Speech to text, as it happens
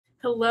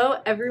Hello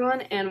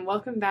everyone and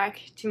welcome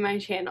back to my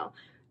channel.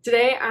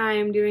 Today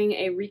I'm doing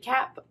a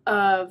recap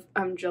of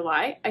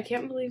July. I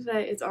can't believe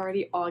that it's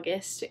already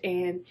August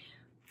and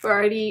we're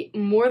already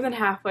more than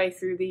halfway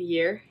through the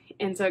year,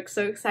 and so it's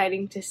so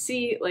exciting to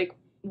see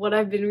what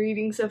I've been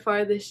reading so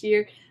far this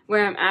year,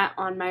 where I'm at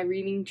on my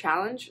reading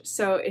challenge.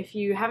 So if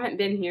you haven't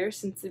been here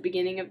since the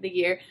beginning of the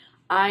year,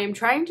 I'm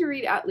trying to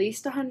read at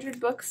least 100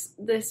 books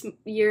this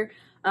year.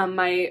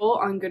 My goal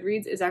on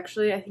Goodreads is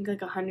actually, I think,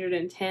 like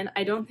 110.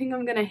 I don't think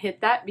I'm gonna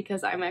hit that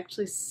because I'm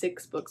actually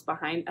 6 books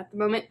behind at the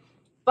moment,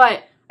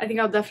 but I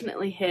think I'll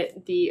definitely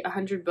hit the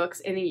 100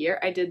 books in a year.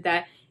 I did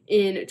that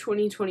in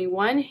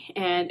 2021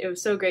 and it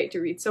was so great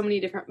to read so many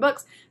different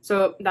books,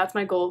 so that's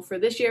my goal for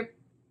this year.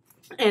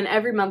 And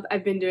every month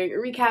I've been doing a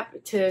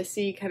recap to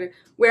see kind of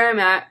where I'm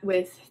at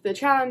with the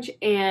challenge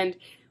and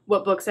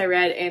what books I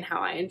read and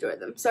how I enjoyed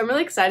them. So I'm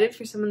really excited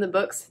for some of the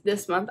books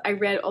this month. I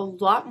read a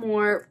lot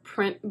more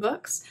print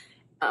books,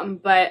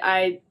 but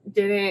I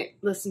didn't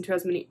listen to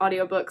as many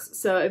audiobooks,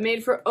 so it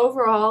made for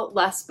overall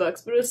less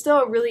books, but it was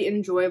still a really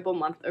enjoyable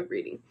month of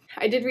reading.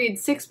 I did read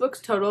 6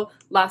 books total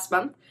last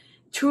month.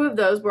 2 of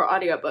those were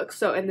audiobooks.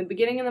 So in the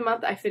beginning of the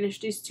month, I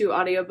finished these 2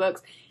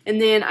 audiobooks,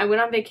 and then I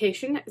went on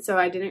vacation, so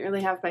I didn't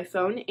really have my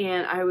phone,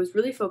 and I was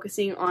really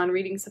focusing on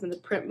reading some of the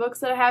print books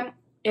that I had.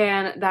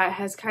 And that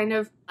has kind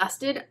of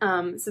lasted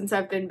since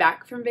I've been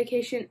back from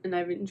vacation, and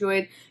I've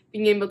enjoyed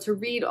being able to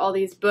read all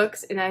these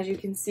books. And as you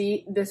can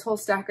see, this whole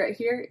stack right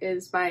here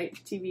is my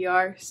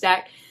TBR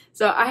stack.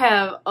 So I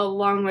have a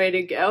long way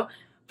to go,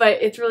 but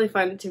it's really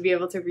fun to be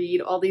able to read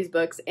all these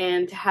books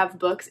and to have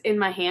books in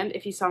my hand.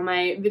 If you saw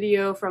my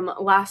video from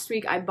last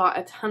week, I bought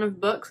a ton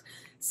of books,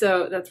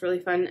 so that's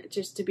really fun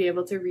just to be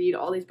able to read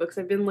all these books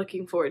I've been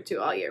looking forward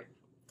to all year.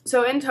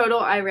 So in total,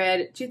 I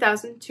read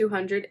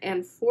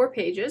 2,204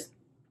 pages.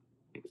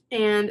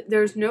 And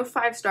there's no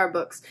 5-star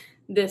books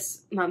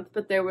this month,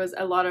 but there was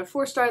a lot of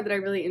 4-star that I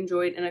really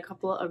enjoyed and a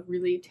couple of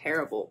really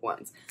terrible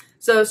ones.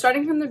 So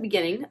starting from the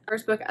beginning, the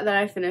first book that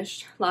I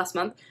finished last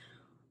month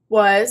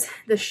was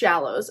The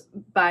Shallows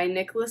by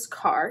Nicholas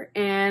Carr,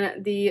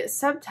 and the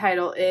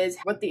subtitle is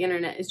What the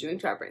Internet is Doing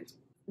to Our Brains.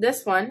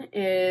 This one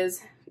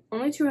is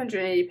only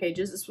 280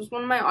 pages. This was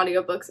one of my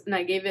audiobooks, and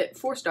I gave it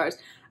 4 stars.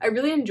 I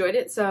really enjoyed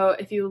it, so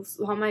if you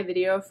saw my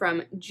video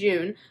from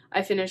June,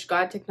 I finished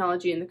God,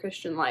 Technology, and the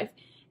Christian Life,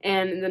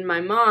 and then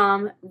my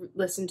mom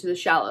listened to The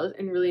Shallows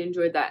and really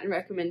enjoyed that and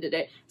recommended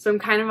it. So I'm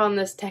kind of on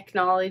this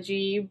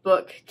technology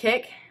book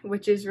kick,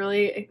 which is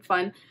really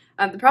fun.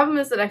 The problem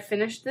is that I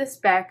finished this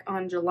back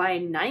on July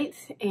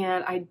 9th,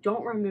 and I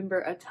don't remember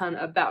a ton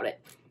about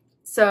it.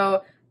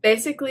 So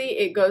basically,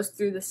 it goes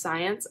through the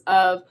science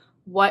of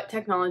what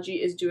technology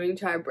is doing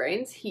to our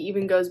brains. He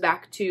even goes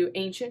back to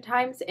ancient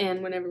times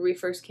and whenever we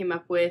first came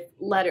up with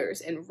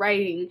letters and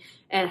writing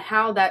and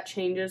how that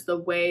changes the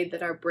way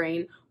that our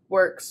brain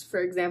works. For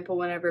example,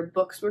 whenever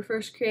books were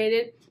first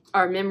created,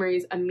 our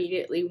memories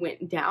immediately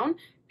went down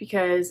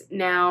because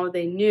now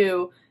they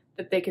knew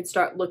that they could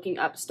start looking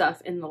up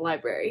stuff in the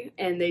library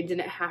and they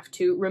didn't have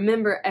to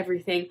remember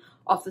everything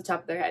off the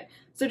top of their head.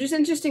 So just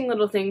interesting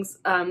little things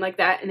like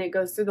that, and it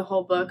goes through the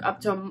whole book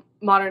up to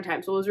modern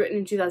times. So it was written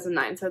in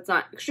 2009, so it's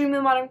not extremely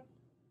modern,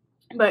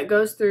 but it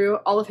goes through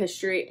all of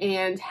history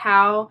and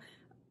how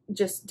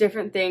just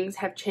different things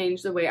have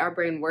changed the way our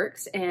brain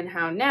works and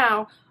how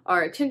now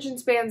our attention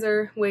spans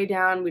are way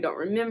down, we don't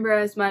remember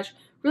as much.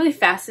 Really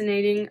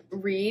fascinating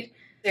read.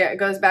 Yeah, it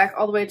goes back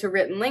all the way to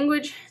written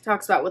language,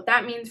 talks about what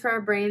that means for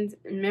our brains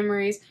and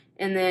memories,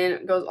 and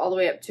then goes all the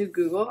way up to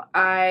Google.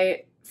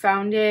 I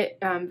found it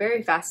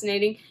very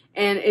fascinating,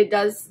 and it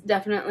does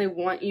definitely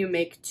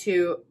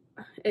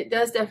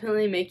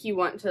make you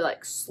want to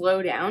like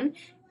slow down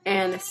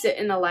and sit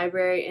in a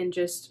library and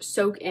just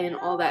soak in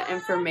all that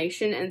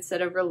information instead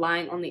of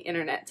relying on the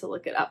internet to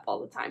look it up all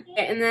the time.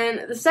 And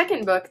then the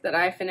second book that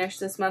I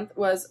finished this month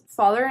was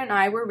Father and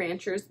I Were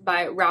Ranchers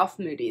by Ralph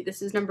Moody.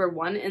 This is number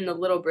 1 in the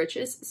Little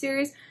Britches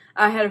series.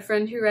 I had a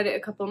friend who read it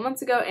a couple of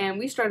months ago, and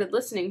we started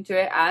listening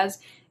to it as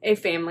a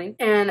family.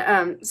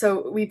 And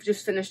so we've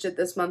just finished it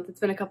this month. It's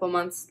been a couple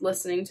months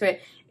listening to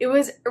it. It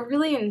was a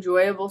really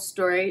enjoyable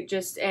story,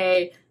 just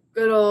a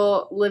good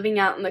old living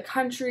out in the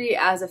country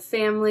as a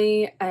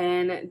family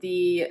in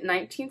the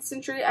 19th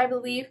century, I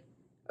believe.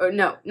 Or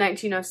no,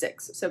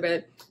 1906.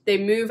 So they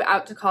move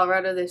out to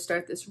Colorado, they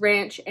start this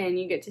ranch, and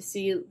you get to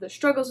see the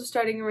struggles of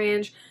starting a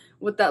ranch,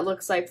 what that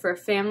looks like for a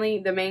family.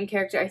 The main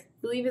character, I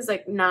believe, is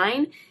like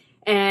 9,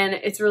 and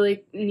it's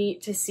really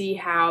neat to see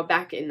how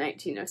back in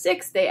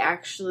 1906 they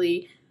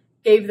actually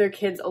gave their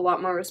kids a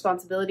lot more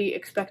responsibility,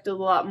 expected a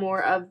lot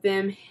more of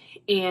them,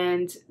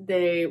 and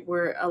they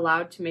were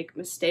allowed to make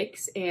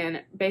mistakes.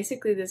 And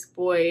basically this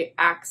boy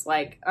acts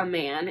like a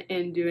man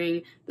in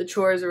doing the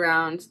chores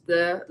around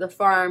the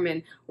farm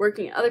and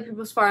working at other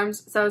people's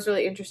farms. So that was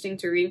really interesting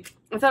to read.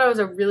 I thought it was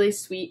a really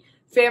sweet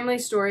family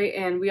story,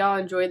 and we all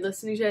enjoyed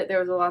listening to it. There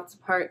was lots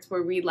of parts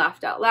where we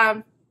laughed out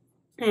loud,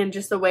 and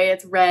just the way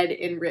it's read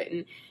and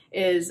written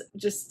is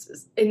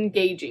just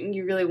engaging.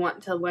 You really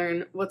want to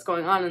learn what's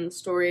going on in the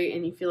story,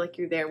 and you feel like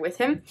you're there with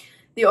him.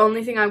 The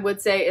only thing I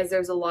would say is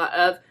there's a lot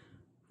of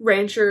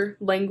rancher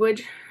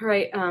language,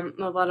 right? A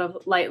lot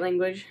of light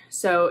language.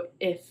 So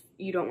if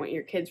you don't want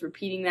your kids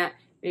repeating that,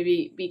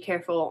 maybe be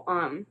careful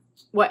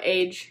what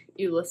age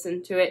you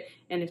listen to it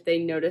and if they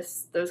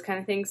notice those kind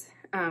of things,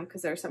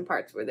 because there are some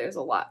parts where there's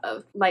a lot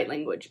of light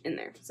language in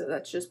there. So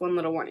that's just one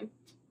little warning.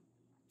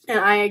 And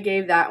I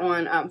gave that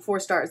one 4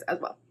 stars as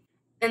well.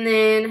 And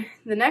then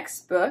the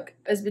next book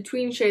is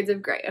Between Shades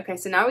of Grey. Okay,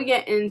 so now we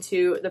get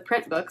into the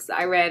print books that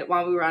I read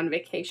while we were on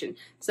vacation.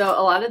 So a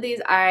lot of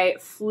these I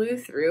flew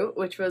through,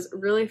 which was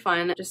really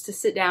fun, just to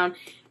sit down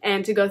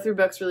and to go through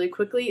books really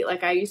quickly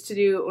like I used to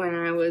do when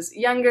I was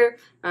younger.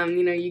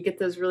 You know, you get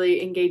those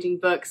really engaging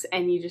books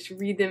and you just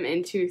read them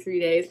in 2 or 3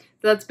 days.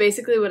 So that's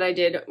basically what I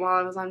did while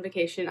I was on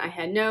vacation. I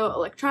had no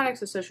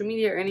electronics or social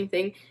media or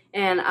anything,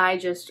 and I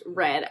just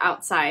read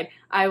outside.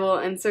 I will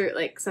insert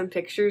like some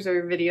pictures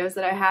or videos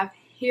that I have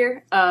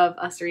here of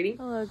us reading.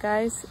 Hello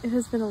guys, it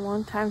has been a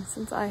long time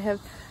since I have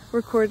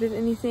recorded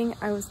anything.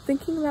 I was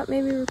thinking about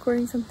maybe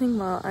recording something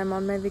while I'm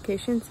on my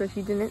vacation, so if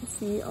you didn't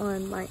see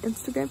on my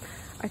Instagram,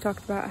 I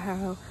talked about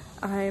how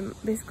I'm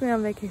basically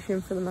on vacation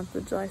for the month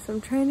of July, so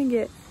I'm trying to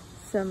get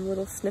some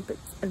little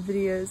snippets of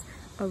videos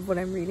of what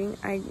I'm reading.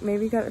 I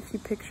maybe got a few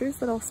pictures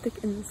that I'll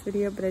stick in this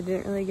video, but I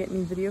didn't really get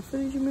any video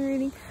footage of me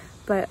reading.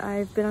 But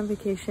I've been on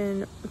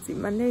vacation, let's see,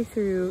 Monday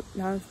through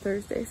now it's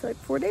Thursday, so like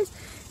 4 days.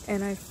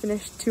 And I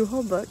finished 2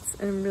 whole books,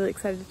 and I'm really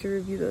excited to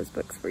review those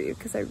books for you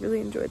because I really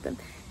enjoyed them.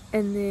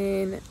 And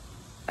then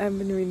I've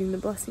been reading The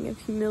Blessing of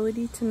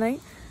Humility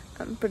tonight,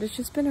 but it's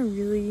just been a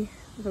really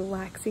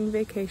relaxing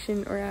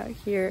vacation. We're out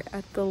here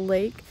at the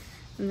lake,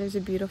 and there's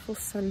a beautiful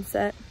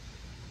sunset,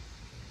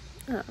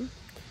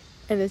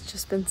 and it's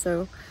just been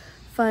so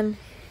fun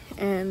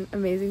and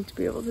amazing to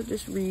be able to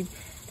just read.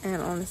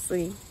 And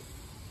honestly,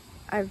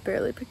 I've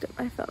barely picked up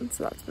my phone,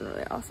 so that's been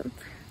really awesome.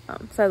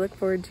 So I look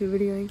forward to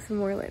videoing some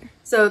more later.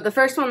 So the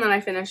first one that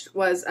I finished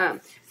was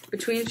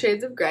Between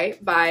Shades of Grey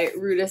by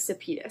Ruta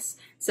Sepetys.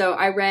 So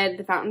I read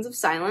The Fountains of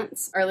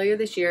Silence earlier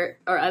this year,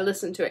 or I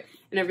listened to it,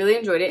 and I really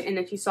enjoyed it. And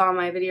if you saw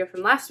my video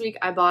from last week,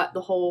 I bought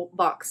the whole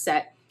box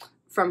set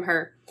from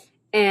her.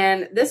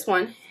 And this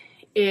one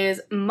is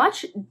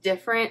much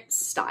different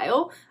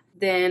style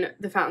than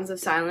The Fountains of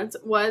Silence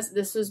was.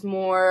 This was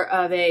more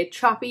of a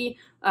choppy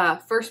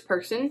first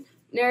person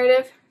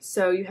narrative,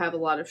 so you have a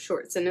lot of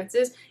short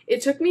sentences.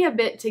 It took me a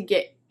bit to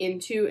get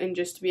into and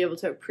just to be able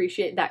to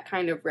appreciate that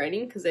kind of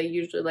writing, because I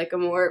usually like a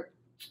more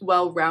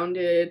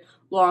well-rounded,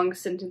 long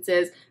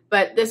sentences,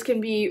 but this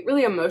can be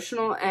really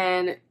emotional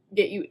and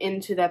get you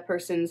into that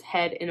person's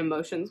head and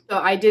emotions. So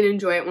I did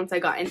enjoy it once I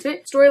got into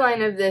it.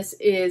 Storyline of this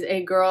is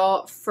a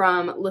girl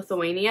from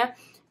Lithuania,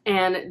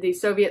 and the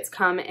Soviets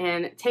come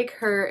and take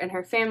her and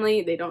her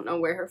family. They don't know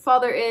where her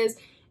father is,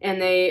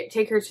 and they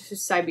take her to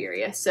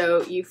Siberia.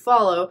 So you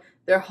follow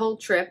their whole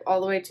trip all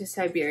the way to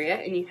Siberia,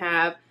 and you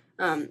have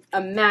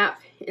a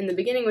map in the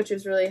beginning, which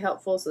is really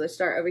helpful. So they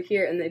start over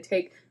here, and they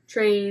take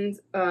trains.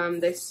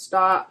 They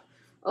stop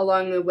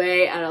along the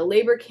way at a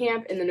labor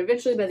camp, and then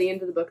eventually by the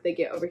end of the book, they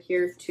get over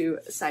here to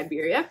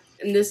Siberia.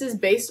 And this is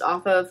based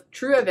off of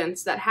true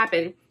events that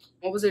happened.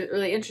 What was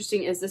really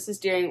interesting is this is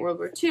during World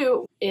War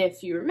II.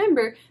 If you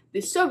remember,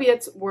 the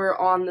Soviets were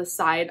on the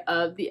side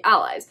of the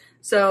Allies.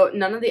 So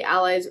none of the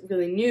Allies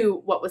really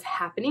knew what was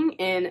happening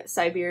in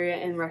Siberia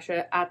and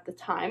Russia at the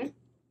time,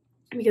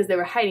 because they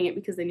were hiding it,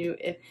 because they knew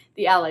if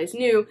the Allies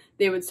knew,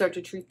 they would start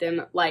to treat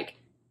them like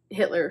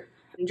Hitler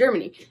in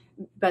Germany.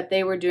 But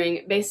they were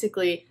doing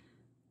basically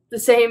the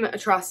same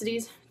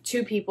atrocities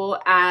to people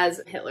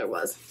as Hitler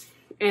was.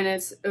 And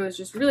it was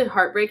just really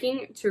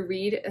heartbreaking to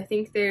read. I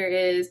think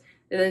there's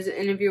an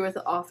interview with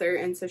the author,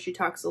 and so she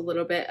talks a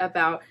little bit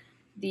about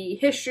the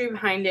history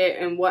behind it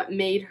and what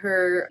made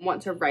her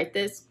want to write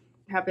this.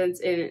 It happens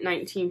in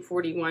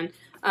 1941.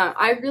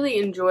 I really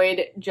enjoyed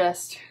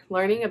just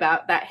learning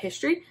about that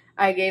history.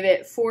 I gave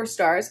it 4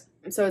 stars,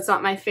 so it's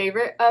not my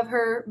favorite of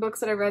her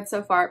books that I've read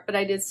so far, but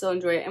I did still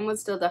enjoy it and would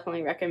still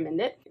definitely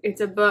recommend it. It's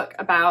a book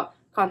about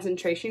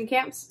concentration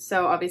camps,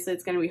 so obviously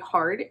it's going to be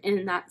hard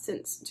in that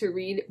sense to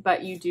read,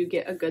 but you do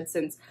get a good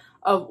sense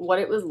of what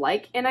it was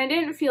like. And I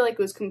didn't feel like it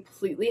was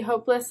completely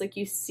hopeless. Like,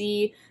 you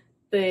see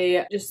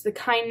just the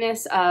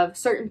kindness of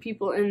certain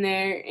people in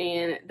there,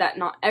 and that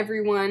not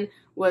everyone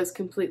was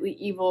completely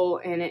evil,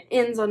 and it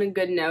ends on a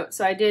good note.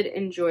 So I did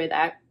enjoy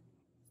that.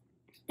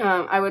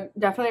 I would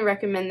definitely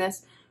recommend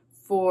this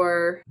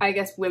for, I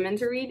guess, women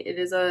to read. It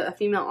is a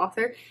female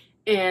author,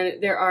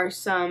 and there are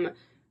some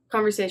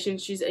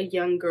conversations. She's a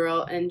young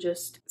girl, and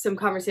just some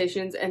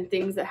conversations and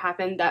things that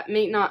happen that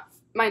might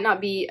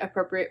not be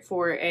appropriate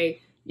for a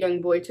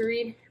young boy to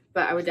read,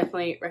 but I would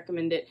definitely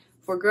recommend it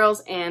for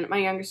girls. And my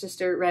younger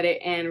sister read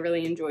it and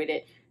really enjoyed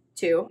it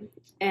too.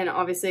 And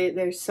obviously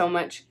there's so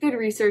much good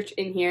research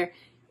in here,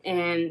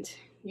 and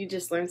you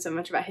just learn so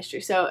much about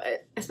history. So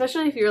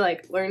especially if you're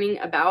like learning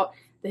about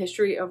the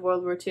history of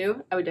World War II,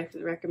 I would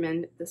definitely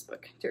recommend this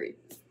book to read.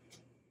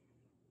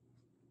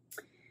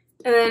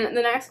 And then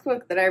the next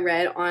book that I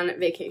read on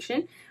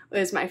vacation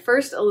was my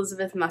first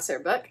Elizabeth Musser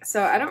book.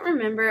 So I don't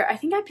remember, I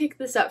think I picked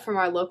this up from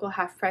our local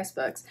half-price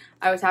books.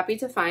 I was happy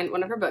to find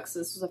one of her books.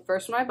 This was the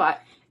first one I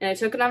bought, and I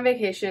took it on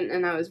vacation,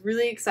 and I was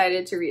really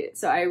excited to read it.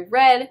 So I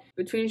read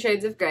Between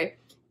Shades of Grey,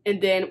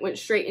 and then went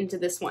straight into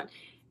this one.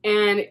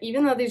 And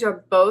even though these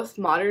are both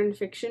modern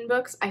fiction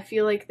books, I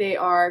feel like they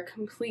are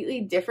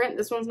completely different.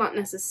 This one's not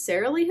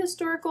necessarily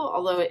historical,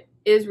 although it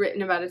is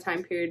written about a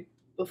time period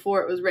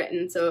before it was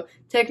written, so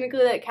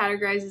technically that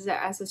categorizes it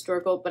as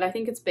historical, but I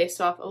think it's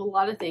based off of a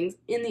lot of things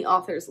in the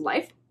author's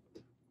life.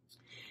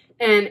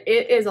 And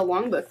it is a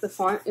long book. The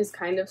font is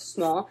kind of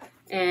small,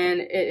 and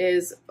it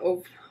is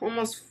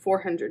almost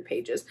 400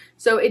 pages.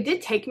 So it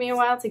did take me a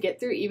while to get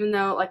through, even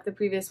though, like the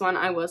previous one,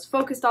 I was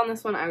focused on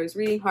this one, I was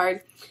reading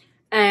hard,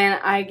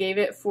 and I gave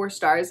it 4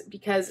 stars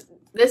because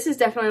this is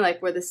definitely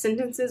like where the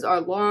sentences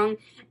are long,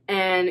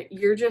 and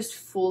you're just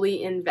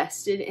fully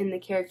invested in the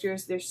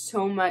characters. There's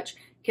so much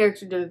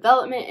character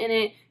development in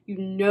it. You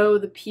know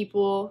the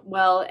people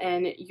well,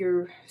 and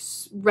you're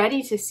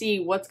ready to see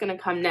what's going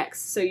to come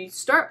next. So you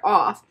start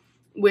off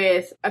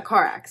with a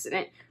car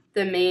accident.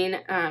 The main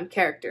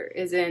character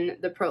is in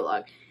the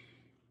prologue.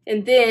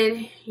 And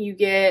then you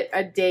get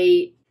a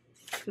date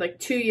like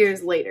 2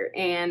 years later,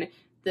 and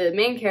the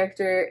main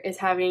character is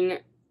having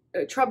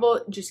trouble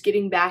just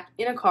getting back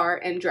in a car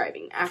and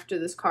driving after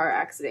this car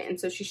accident. And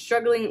so she's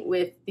struggling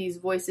with these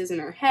voices in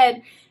her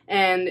head,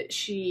 and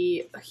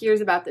she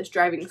hears about this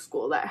driving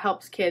school that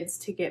helps kids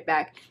to get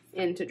back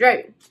into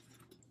driving.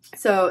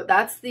 So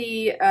that's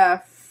the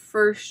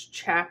first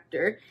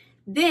chapter.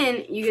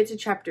 Then you get to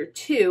chapter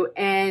 2,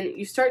 and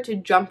you start to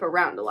jump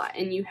around a lot,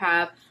 and you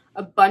have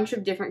a bunch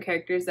of different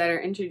characters that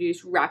are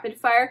introduced rapid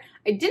fire.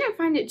 I didn't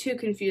find it too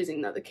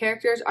confusing though. The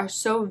characters are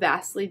so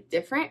vastly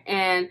different,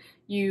 and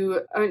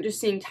you aren't just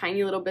seeing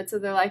tiny little bits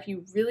of their life.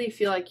 You really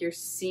feel like you're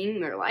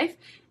seeing their life,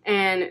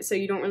 and so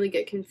you don't really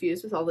get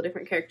confused with all the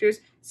different characters.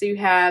 So you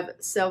have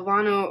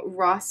Silvano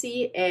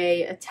Rossi,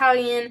 a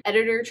Italian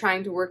editor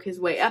trying to work his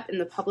way up in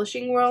the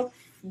publishing world.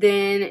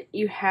 Then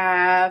you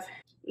have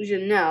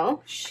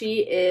Janelle. She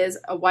is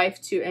a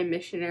wife to a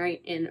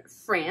missionary in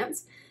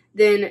France.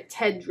 Then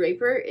Ted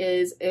Draper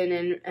is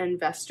an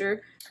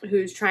investor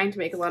who's trying to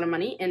make a lot of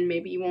money and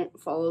maybe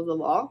won't follow the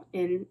law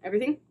in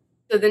everything.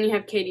 So then you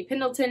have Katie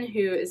Pendleton,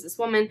 who is this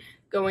woman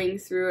going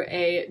through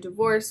a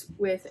divorce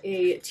with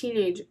a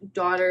teenage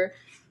daughter,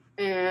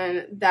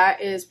 and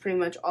that is pretty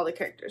much all the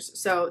characters.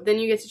 So then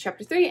you get to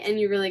chapter 3, and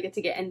you really get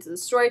to get into the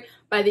story.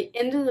 By the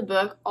end of the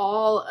book,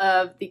 all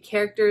of the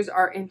characters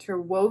are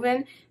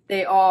interwoven.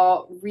 They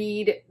all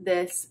read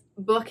this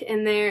book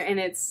in there, and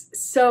it's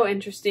so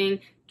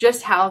interesting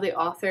just how the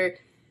author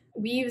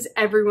weaves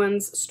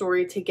everyone's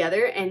story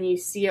together, and you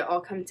see it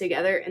all come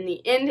together in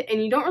the end,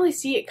 and you don't really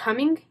see it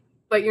coming,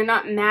 but you're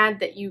not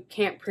mad that you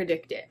can't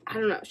predict it. I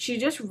don't know. She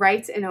just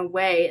writes in a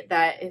way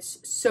that is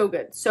so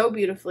good, so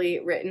beautifully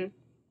written,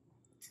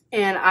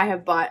 and I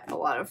have bought a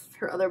lot of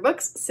her other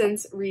books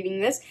since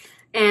reading this,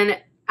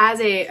 and as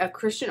a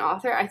Christian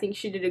author, I think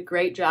she did a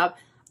great job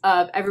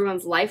of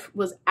everyone's life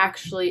was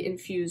actually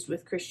infused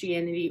with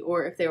Christianity,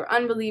 or if they were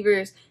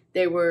unbelievers,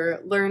 they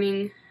were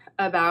learning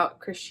about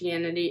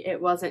Christianity.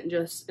 It wasn't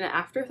just an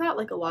afterthought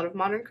like a lot of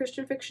modern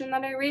Christian fiction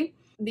that I read.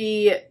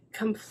 The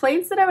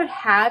complaints that I would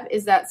have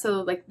is that,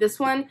 so like this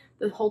one,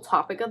 the whole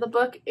topic of the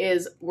book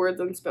is words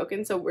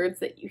unspoken, so words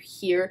that you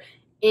hear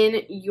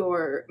in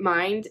your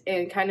mind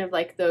and kind of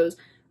like those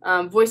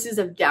voices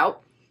of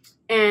doubt.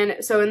 And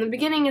so in the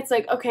beginning it's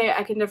like, okay,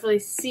 I can definitely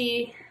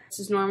see this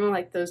is normal,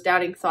 like those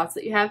doubting thoughts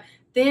that you have.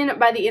 Then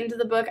by the end of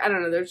the book, I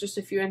don't know, there's just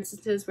a few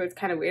instances where it's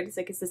kind of weird. It's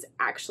like, is this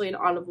actually an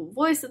audible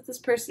voice that this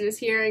person is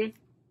hearing?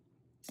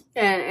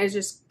 And it's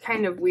just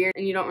kind of weird,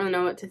 and you don't really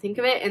know what to think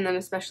of it. And then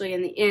especially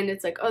in the end,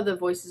 it's like, oh, the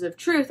voices of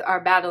truth are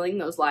battling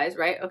those lies,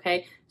 right?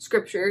 Okay,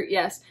 scripture,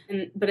 yes.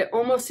 But it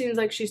almost seems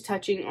like she's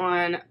touching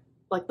on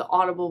like the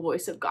audible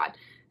voice of God.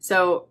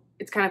 So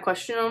it's kind of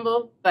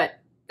questionable, but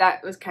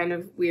that was kind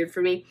of weird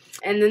for me.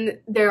 And then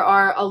there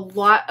are a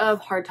lot of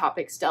hard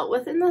topics dealt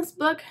with in this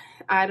book.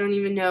 I don't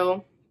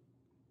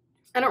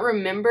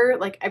remember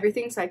like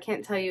everything, so I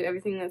can't tell you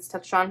everything that's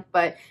touched on,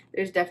 but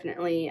there's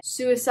definitely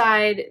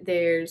suicide,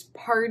 there's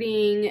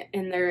partying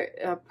in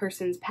their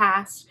person's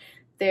past,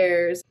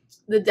 there's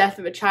the death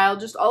of a child,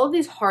 just all of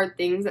these hard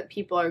things that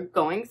people are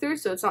going through.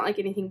 So it's not like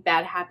anything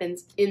bad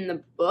happens in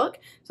the book.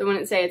 So I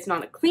wouldn't say it's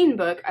not a clean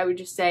book. I would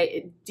just say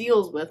it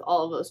deals with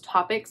all of those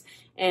topics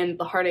and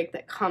the heartache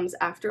that comes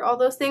after all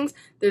those things.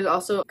 There's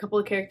also a couple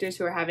of characters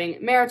who are having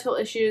marital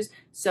issues,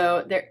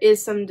 so there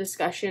is some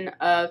discussion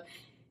of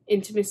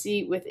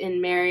intimacy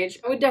within marriage.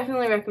 I would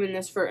definitely recommend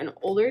this for an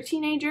older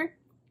teenager,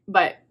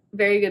 but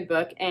very good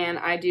book, and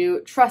I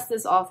do trust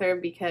this author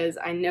because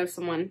I know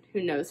someone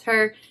who knows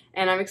her,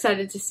 and I'm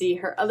excited to see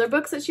her other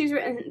books that she's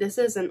written. This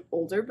is an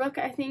older book,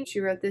 I think.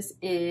 She wrote this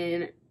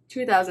in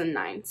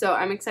 2009, so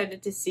I'm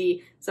excited to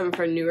see some of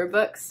her newer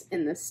books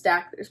in this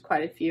stack. There's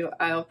quite a few.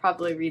 I'll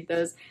probably read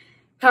those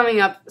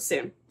coming up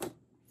soon.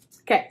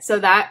 Okay, so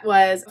that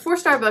was a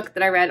 4-star book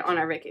that I read on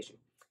our vacation.